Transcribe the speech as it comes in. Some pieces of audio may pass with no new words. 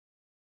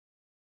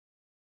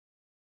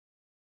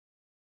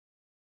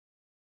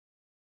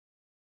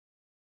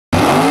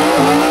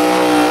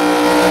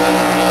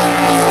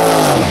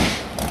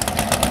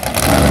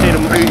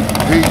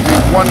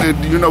one that,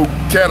 you know,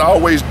 Cat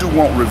always do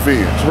want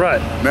revenge. Right.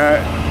 Now,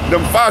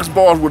 them Fox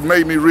boys would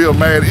make me real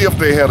mad if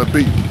they had a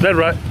beat. That's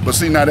right. But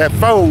see, now that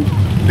foe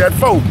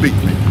beat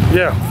me.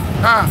 Yeah.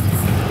 Huh?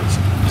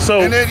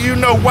 So. And then you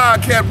know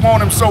Wildcat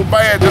want him so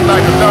bad, just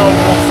like a dog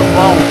wants some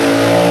bone.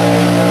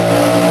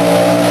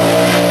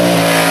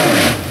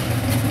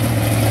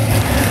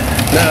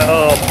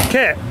 Now,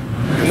 Cat.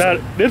 Now,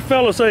 this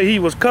fella say he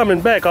was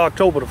coming back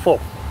October the 4th.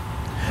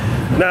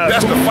 Now,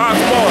 that's the Fox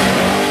boy.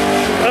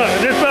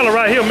 This fella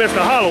right here, Mr.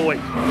 Holloway.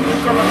 You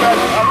coming back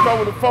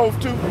October the 4th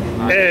too?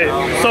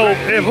 So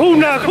if who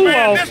knock who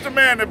off? This the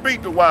man that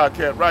beat the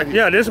Wildcat right here.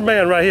 Yeah, this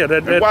man right here.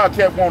 That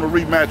Wildcat want a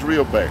rematch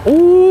real bad.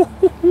 Ooh.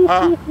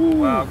 Huh?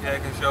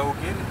 Wildcat can show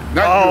get it.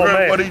 Now you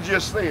heard what he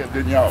just said,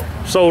 didn't y'all?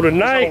 So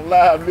tonight,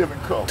 live living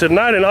color.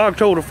 Tonight and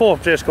October the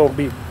 4th, just gonna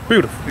be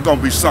beautiful. It's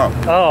gonna be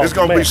something. Oh, it's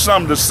gonna be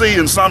something to see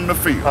and something to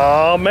feel.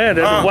 Oh man,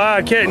 there's a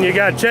Wildcat and you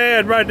got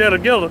Chad right there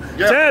together.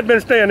 Yeah. Chad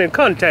been staying in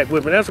contact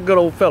with me. That's a good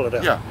old fella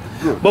there. Yeah.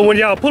 Good. But when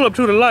y'all pull up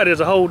to the light,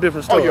 it's a whole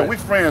different story. Oh yeah, we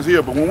friends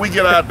here, but when we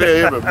get out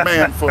there, every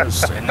man for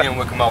himself. And then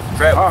we come off the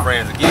track with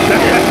friends again. You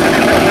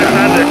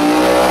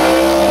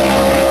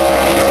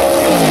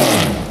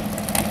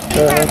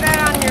have that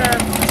on your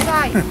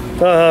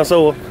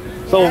site.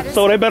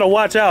 So they better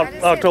watch out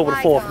October the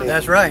 4th. Then.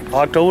 That's right.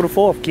 October the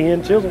 4th,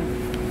 Ken Chisholm.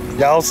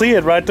 Y'all see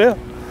it right there.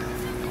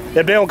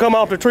 If they don't come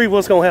off the tree,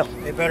 what's gonna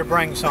happen? They better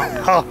bring something.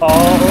 Real comfortable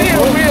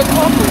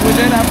with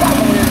that. I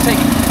probably want to take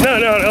it. No,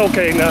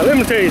 okay, now let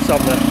me tell you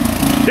something.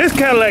 This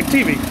Cadillac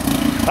TV,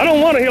 I don't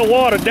want to hear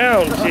watered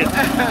down shit.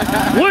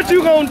 What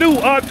you gonna do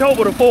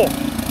October the 4th?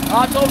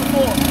 October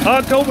 4th.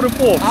 October the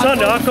 4th,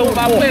 Sunday, October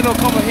the 4th. My plan don't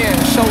come in here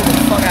and show the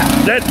fuck out.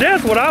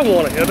 That's what I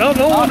want to hear. Don't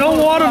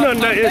water nothing.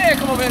 My plan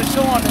come over here and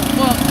show on the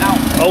fuck out.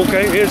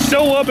 Okay, it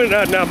show up and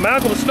now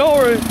Malcolm's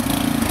story,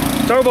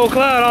 Turbo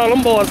Clyde, all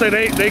them boys say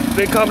they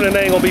coming and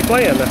they ain't gonna be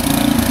playing now.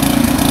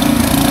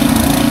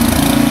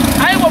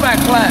 I ain't going back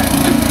Clyde.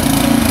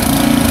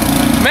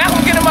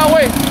 Malcolm get in my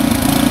way.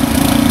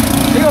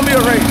 He gonna be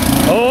a race.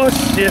 Oh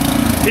shit!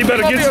 He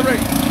better get.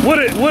 What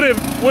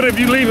if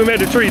you leave him at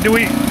the tree? Do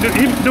he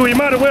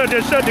might as well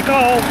just shut the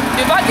call?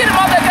 If I get him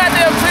off that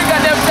goddamn tree,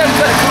 goddamn shut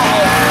the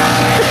call.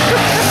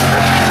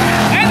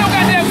 Ain't no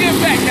goddamn getting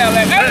back,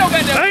 Cadillac.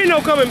 Ain't no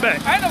coming back.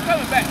 Ain't no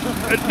coming back.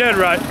 That's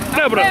right.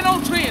 I plan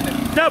on treeing him.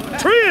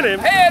 Treeing him?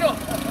 Head up.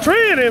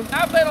 Treeing him?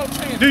 I plan on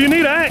treeing him. Do you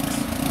need an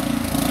axe?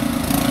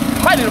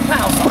 Might need a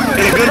power saw.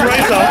 It's a good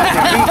race off.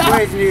 The key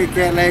question is,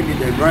 Cadillac, did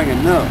they bring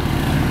enough?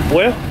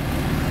 Well,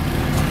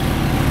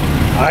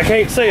 I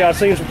can't say. I've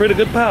seen some pretty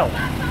good power.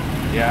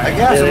 Yeah, I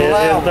got some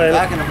loud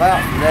back and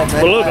about.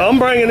 But look, I'm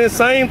bringing this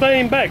same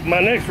thing back my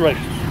next race.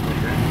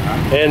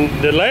 And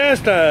the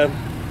last time,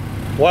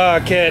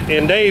 Wildcat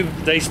and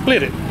Dave, they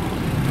split it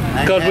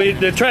because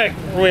the track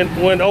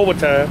went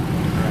overtime.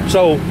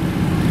 So,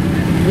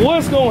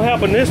 what's gonna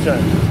happen this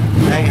time?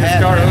 They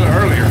start a little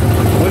earlier.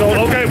 We don't.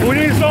 Okay, we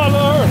need to start a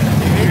little early.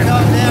 It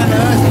comes down to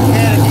us and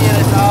Cat again.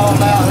 It's all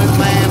about who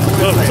man.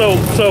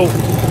 So,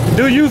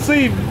 do you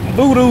see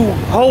Voodoo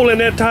holding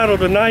that title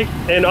tonight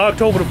and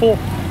October the 4th?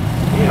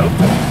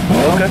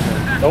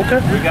 Okay.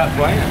 We got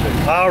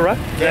plans. All right.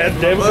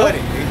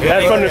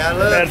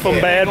 That's from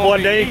Bad Boy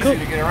Dave Cook.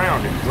 To get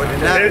around it.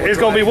 It's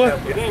gonna be what?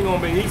 It ain't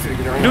gonna be easy to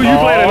get around. Do you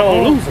plan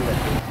on losing it?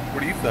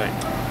 What do you think?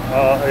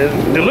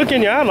 The look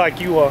in your eye like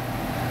you are.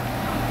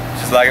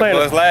 Just like it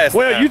was last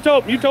Well,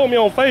 time. you told me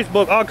on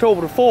Facebook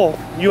October the 4th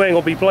you ain't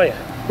gonna be playing.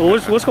 So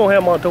what's gonna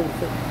happen on October the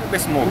 4th? There'll be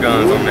some more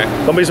guns on there.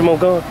 Gonna be some more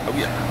guns? Oh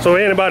yeah. So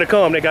anybody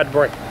come, they got to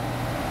bring.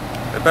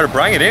 They better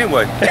bring it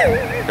anyway.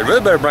 They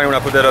really better bring it when I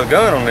put that other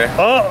gun on there.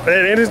 Oh,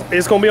 and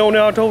it's gonna be on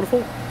there October the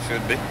 4th?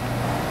 Should be.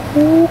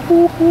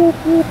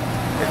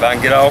 If I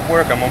can get off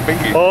work, I'm gonna be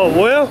here. Oh,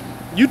 well,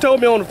 you told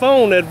me on the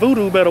phone that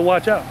Voodoo better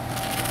watch out.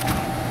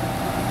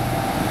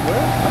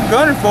 Well, I'm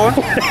gunning for it.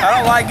 I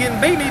don't like getting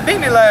beat. He beat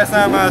me last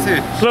time I was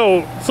here.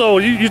 So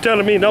you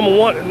telling me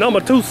number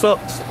 2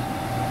 sucks? All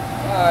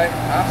right,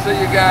 I'll see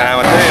you guys. Time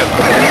of tell.